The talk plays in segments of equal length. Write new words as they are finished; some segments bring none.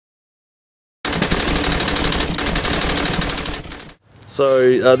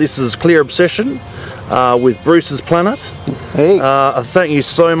So this is Clear Obsession with Bruce's Planet. Hey. Thank you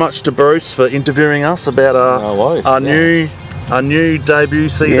so much to Bruce for interviewing us about our new debut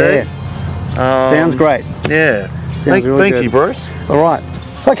CD. Yeah. Sounds great. Yeah. Sounds really thank good. you, Bruce. All right.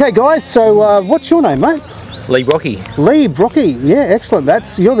 Okay, guys. So, what's your name, mate? Lee Brocky. Lee Brocky. Yeah, excellent.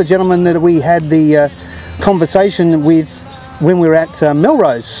 You're the gentleman that we had the conversation with when we were at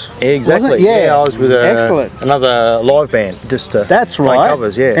Melrose. Exactly. Yeah, I was with another live band. That's right. Playing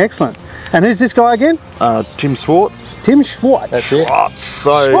covers. Yeah. Excellent. And who's this guy again? Tim Schwartz. Tim Schwartz. That's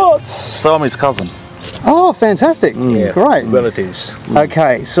it. So I'm his cousin. Oh, fantastic. Yeah. Great. Relatives.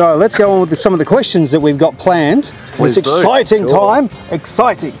 Okay, so let's go on with some of the questions that we've got planned. Please This exciting time.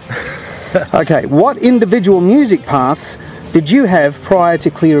 Exciting. Okay, what individual music paths did you have prior to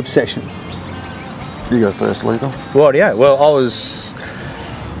Clear Obsession? You go first, Lethal. Right, yeah. Well,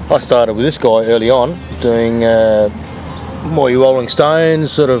 I started with this guy early on, doing more your Rolling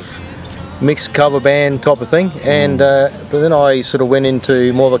Stones, sort of mixed cover band type of thing, and but then I sort of went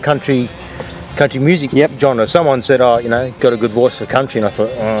into more of a country music genre. Someone said, "Oh, you know, got a good voice for country," and I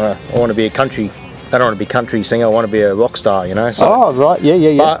thought, I want to be a country. I don't want to be a country singer. I want to be a rock star, you know. So, right,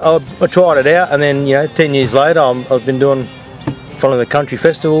 yeah. But I tried it out, and then 10 years later, I've been following the country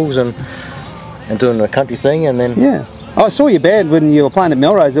festivals and doing the country thing, and then I saw your band when you were playing at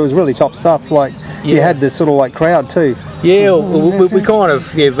Melrose. It was really top stuff. Like you had this sort of like crowd too. Yeah, we kind of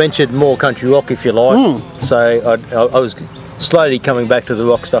ventured more country rock, if you like. So I was slowly coming back to the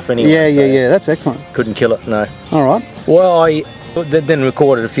rock stuff anyway. Yeah. That's excellent. Couldn't kill it, no. All right. Well, I then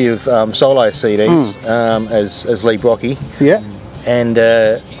recorded a few solo CDs as Lee Brocky. Yeah. And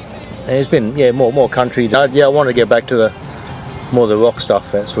it's been more country. I wanted to get back to the rock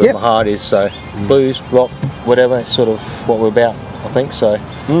stuff. That's where my heart is. So blues, rock, whatever. It's sort of what we're about, I think. So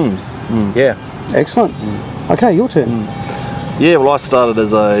yeah. Excellent. Okay, your turn. Yeah, well, I started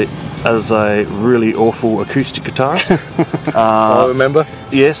as a really awful acoustic guitarist. I remember.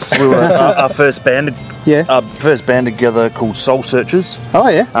 Yes, we were our first band. Our first band together called Soul Searchers. Oh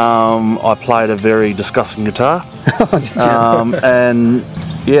yeah. I played a very disgusting guitar. Did you? And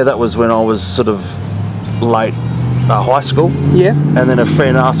yeah, that was when I was sort of late high school. Yeah. And then a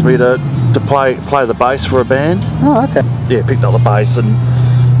friend asked me to play the bass for a band. Oh, okay. Yeah, picked up the bass and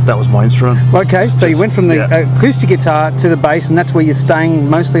that was my instrument. Okay, so you went from the acoustic guitar to the bass, and that's where you're staying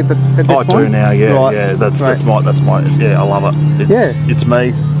mostly at this point? I do now, yeah. Right. Yeah, that's my I love it. It's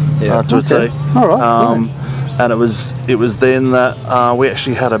me to a T. All right. And it was then that we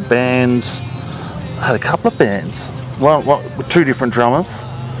actually had a couple of bands. One with two different drummers.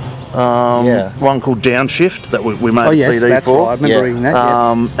 One called Downshift that we made a CD that's for. Right. I remember reading that.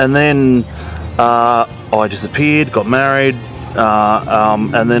 And then I disappeared, got married,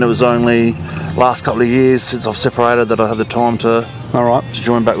 and then it was only last couple of years since I've separated that I had the time to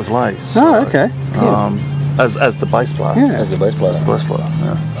join back with Lee. So, okay. As the bass player. Yeah. As the bass player.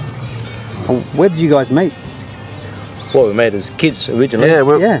 Well, where did you guys meet? Well, we met as kids originally. Yeah,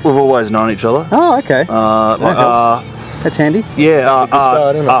 we've always known each other. Oh, okay. That's handy. Yeah,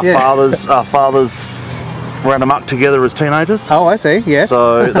 our fathers ran amok together as teenagers. Oh, I see. Yes.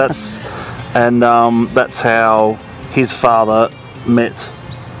 So that's how his father met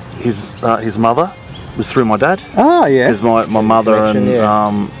his mother. It was through my dad. Oh, yeah. Because my mother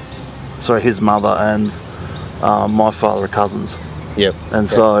and his mother and my father are cousins. Yep. And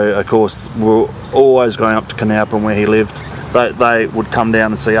so, of course, we were always going up to Canalpin where he lived. They would come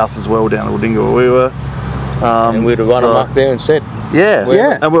down and see us as well down at Woodinga where we were. And we'd have run amok there and said.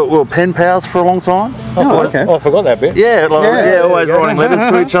 Yeah. And we were pen pals for a long time. Okay. I forgot that bit. Always writing letters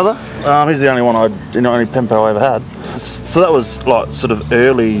to each other. He's the only one only pen pal I ever had. So that was like sort of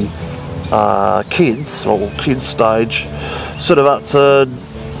early kids stage, sort of up to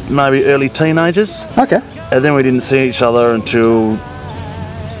maybe early teenagers. Okay. And then we didn't see each other until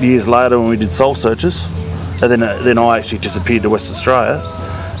years later when we did Soul Searchers. And then I actually disappeared to West Australia.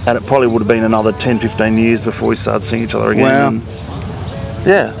 And it probably would have been another 10-15 years before we started seeing each other again. Wow.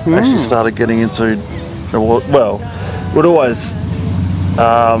 And actually started getting into, we'd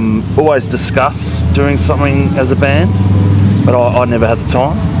always discuss doing something as a band, but I never had the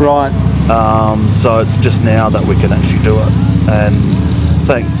time. Right. So it's just now that we can actually do it. And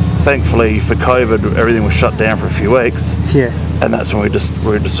thankfully for COVID, everything was shut down for a few weeks. Yeah. And that's when we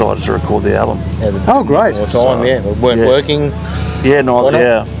decided to record the album. Oh, great. More time, we weren't working. Yeah,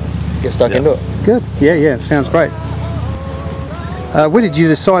 Get stuck into it. Good. Yeah, sounds great. When did you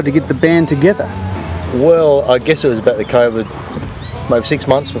decide to get the band together? Well, I guess it was about the COVID, maybe 6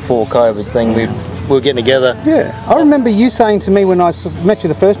 months before COVID thing. We were getting together. Yeah, I remember you saying to me when I met you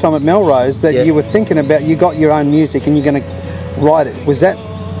the first time at Melrose that you were thinking about, you got your own music and you're going to write it? Was that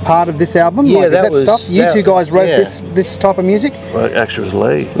part of this album? Yeah, like, is that was stuff. You two guys wrote this type of music. Well, actually, it was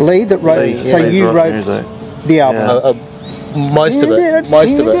Lee. Lee that wrote. Lee, so Lee's you wrote music. the album. Most of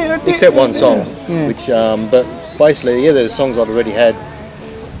it, except one song. Which, but basically, yeah, there's songs I'd already had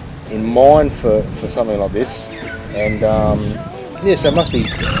in mind for something like this, and yeah, so it must be.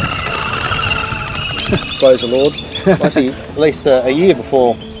 Praise the Lord. Must be at least a year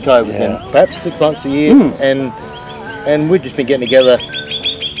before COVID, then perhaps 6 months a year, and we've just been getting together,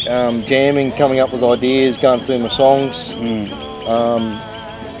 jamming, coming up with ideas, going through my songs.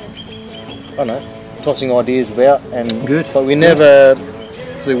 I don't know, tossing ideas about, and but we never,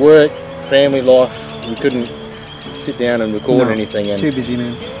 through work, family life, we couldn't sit down and record anything, and too busy,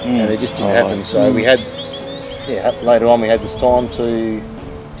 man. And it just didn't happen. So we had, later on we had this time to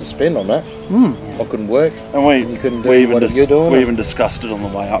spend on that. I couldn't work, and you couldn't do what you're doing. We even discussed it on the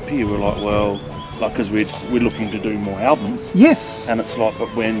way up here. We're like, well, like, because we're looking to do more albums. Yes. And it's like, but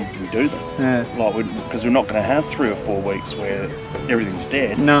when do we do them? Yeah. Like, because we're not going to have 3 or 4 weeks where everything's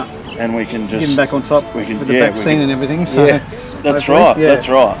dead. No. And we can just getting back on top with the vaccine and everything. So that's right. Yeah. That's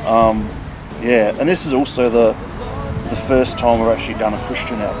right. Yeah, and this is also the first time we've actually done a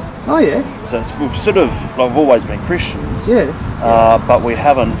Christian album. Oh yeah. So we've sort of, like, we've always been Christians. Yeah. But we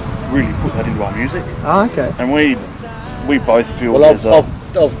haven't really put that into our music. Oh, okay. And we both feel there's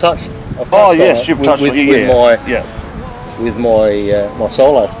I've touched. Oh yes, you've touched with my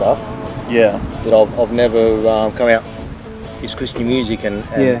solo stuff. Yeah. But I've never come out as Christian music, and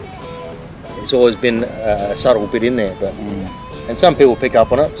it's always been a subtle bit in there. But and some people pick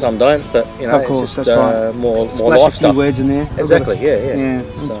up on it, some don't. But you know, of course, it's just, that's right. More Splash life a few stuff. words in there. Exactly. Yeah. Yeah,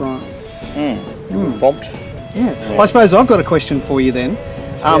 that's right. Prompt. Yeah. I suppose I've got a question for you then.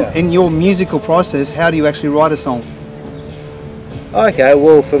 In your musical process, how do you actually write a song? Okay,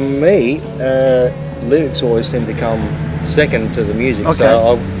 well, for me, lyrics always seem to come second to the music. Okay.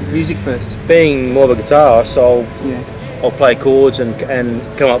 So music first. Being more of a guitarist, I'll play chords and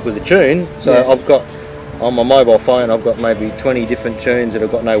come up with a tune. So I've got, on my mobile phone, I've got maybe 20 different tunes that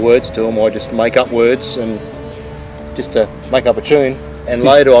have got no words to them, or I just make up words and just to make up a tune. And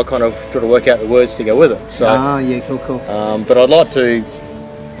later I kind of try to work out the words to go with it. So, cool. But I'd like to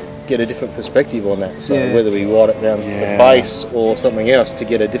get a different perspective on that. So whether we write it down the bass or something else to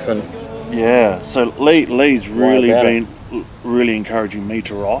get a different. Yeah. So Lee's really been really encouraging me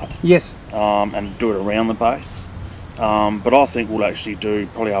to write. Yes. And do it around the bass. But I think we'll actually do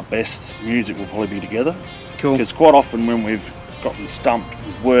probably our best music will probably be together. Cool. Because quite often when we've gotten stumped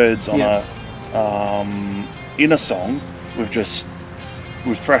with words on in a song,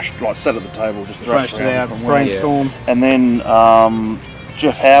 we've thrashed, like, sat at the table, just thrashed it out, different brainstorm. words. And then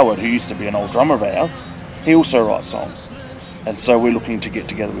Jeff Howard, who used to be an old drummer of ours, he also writes songs. And so we're looking to get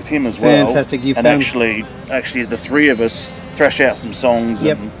together with him as well. Fantastic. And actually the 3 of us thrash out some songs.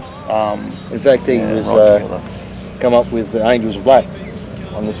 Yep. And, in fact, he was come up with Angels of Black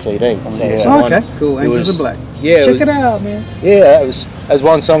on this CD. Okay, cool. Angels of Black. Yeah, check it out, man. Yeah, it was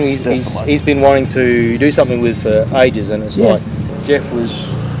one song he's been wanting to do something with for ages, and it's like Jeff was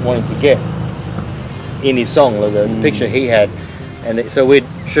wanting to get in his song, like the picture he had, and so we'd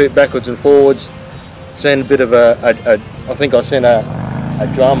shoot backwards and forwards, send a bit of I think I sent a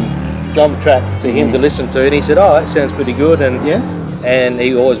drum track to him to listen to, and he said, "Oh, that sounds pretty good," and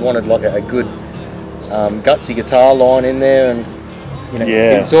he always wanted like a good gutsy guitar line in there, and you know,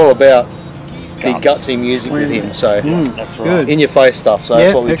 it's all about the gutsy music with him. So that's right. In your face stuff. So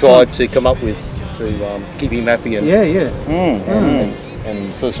that's what we tried to come up with to keep him happy and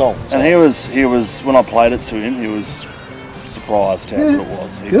and for the song. So. And he was when I played it to him, he was surprised how good it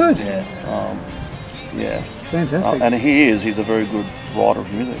was. Good. Fantastic. And he's a very good writer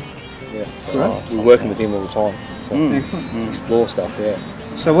of music. Yeah. So we're working with him all the time. So Excellent. Explore stuff. Yeah.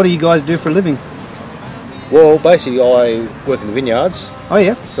 So what do you guys do for a living? Well, basically, I work in the vineyards. Oh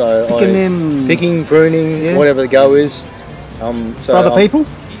yeah. So picking, pruning, whatever the go is. For other people?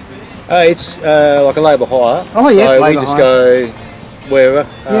 It's like a labour hire. Oh yeah. So we just go wherever,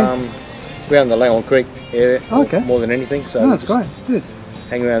 around the Langhorne Creek area. More than anything. So that's great. Good.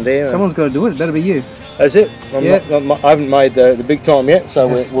 Hang around there. Someone's got to do it. It better be you. That's it. I haven't made the big time yet, so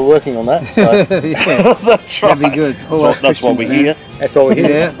we're working on that. So. That's right. That'd be good. That's what we're here. That's what we're here.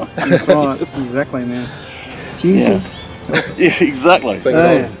 Yeah, that's right. Exactly, man. Jesus. Yeah, exactly.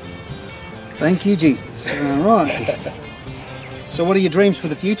 Thank you, Jesus. All right. So what are your dreams for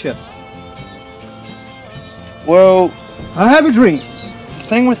the future? Well, I have a dream.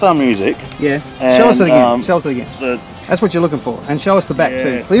 Thing with our music. Yeah. Show us it again. Show us it again. That's what you're looking for. And show us the back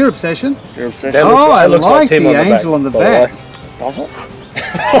too. Clear Obsession. Clear Obsession. I looks like Tim the on angel on the back. Does it?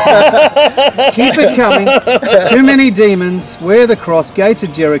 Keep it coming. Too many demons. Wear the cross. Gates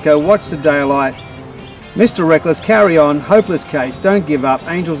of Jericho. Watch the daylight. Mr. Reckless. Carry on. Hopeless case. Don't give up.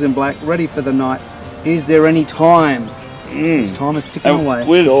 Angels in black. Ready for the night. Is there any time? This time is ticking away.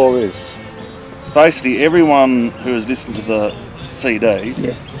 Sure is. Basically, everyone who has listened to the CD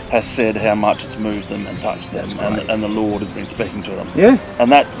Yeah. has said how much it's moved them and touched them, and the Lord has been speaking to them. Yeah. And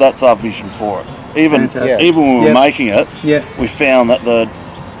that's our vision for it. Even Fantastic. when we were making it, Yeah. we found that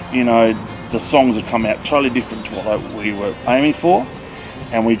the songs had come out totally different to what we were aiming for,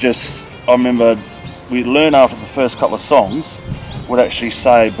 and I remember we learned after the first couple of songs, we'd actually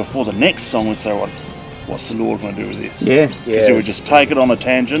say before the next song, we'd say, what's the Lord going to do with this? Yeah. Because he would just take it on a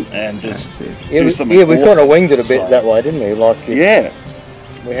tangent and just Yeah, do we something kind of awesome. winged it a bit So- that way, didn't we? Like Yeah.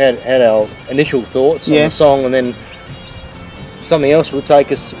 we had our initial thoughts on Yeah. the song, and then something else would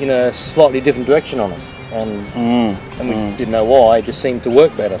take us in a slightly different direction on it, and we didn't know why. It just seemed to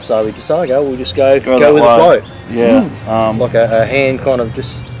work better, so we just we'll just go with the that way. flow, Yeah. like a hand kind of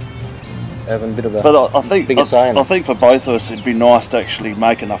just having a bit of a. But I think bigger say in it. I think for both of us, it'd be nice to actually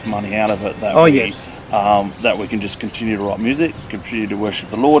make enough money out of it that that we can just continue to write music, continue to worship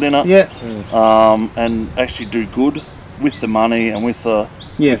the Lord in it, Yeah. and actually do good with the money and with the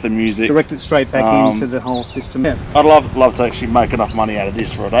music. Direct it straight back into the whole system. Yeah. I'd love to actually make enough money out of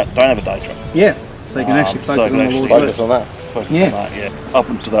this where I don't have a day job. Yeah. So you can actually so focus I can on the actually Lord's focus work. on that. Focus Yeah. on that, yeah. Up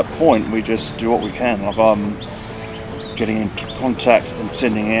until that point, we just do what we can. Like I'm getting into contact and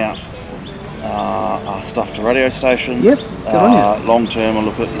sending out our stuff to radio stations. Yep, good on Long term, I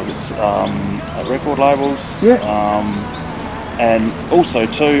look at record labels. Yeah. And also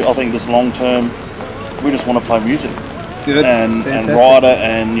too, I think just long term, we just want to play music. Good. And Fantastic. write it,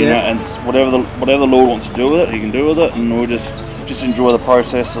 and you Yeah. know, and whatever the Lord wants to do with it, He can do with it, and we'll just enjoy the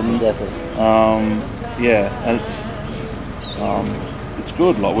process. And Exactly. and it's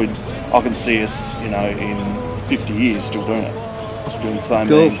good. Like I can see us, in 50 years still doing it, still doing the same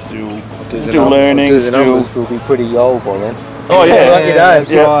Cool. thing, still learning, still. We'll be pretty old by then. Oh yeah, Lucky days. that's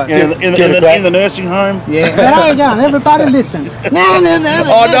yeah. right. In the nursing home. Yeah. How you going? Everybody listen. No. Oh no,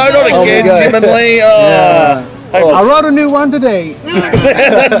 not again, go. Tim and Lee. Yeah. Hey, I wrote a new one today.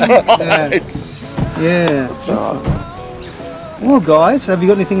 that's right. Yeah. That's right. Well, guys, have you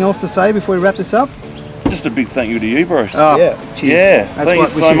got anything else to say before we wrap this up? Just a big thank you to you, Bruce. Oh, Yeah. cheers. Yeah, That's thank what you we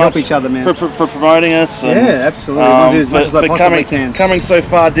so should much help each other, man. for promoting us. And, Yeah, absolutely. We'll do as much as I possibly can. coming so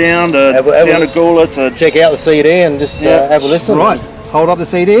far down to Have a- down to Gawler to Check out the CD and just have a listen. Right. Hold up the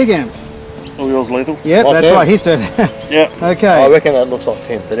CD again. all yours lethal. Yep, Like that's that. right. He's doing it. Yeah. I Okay. reckon that looks like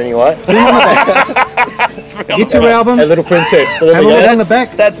Tim, but anyway. Get your album. A little princess. But there Have we a go. look on the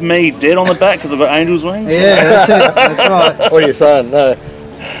back. That's me dead on the back because I've got angel's wings. Yeah, that's it. That's right. What are you saying? No,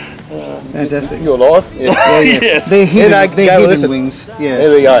 Fantastic. you're alive. Yeah. Yes. They're hidden, no, they're go hidden listen. wings. There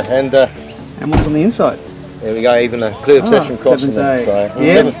Yeah. we go. And And what's on the inside? there we go. Even a clear obsession crossing seventh them. day. So on the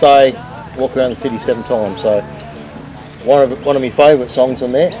Yeah. 7th day, walk around the city 7 times. So one of my favourite songs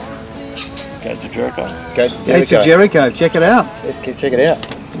on there. Gates of Jericho. Gates of Gates of Jericho. Check it out. Check it out.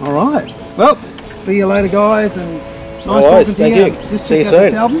 All right. Well, see you later, guys. And nice No worries, talking to thank you. you. Just See check you out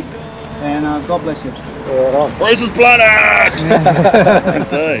this soon. album. And God bless you. Right on. Bruce's Planet.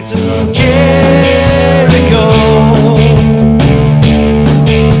 Indeed.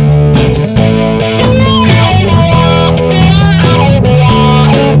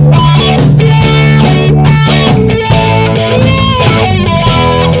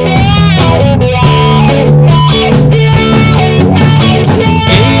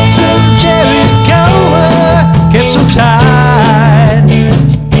 Gates of Jericho kept so tight.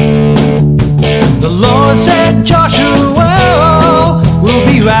 The Lord said, Joshua will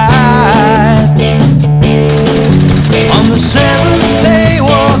be right. On the 7th day,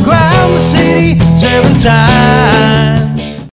 walk around the city 7 times.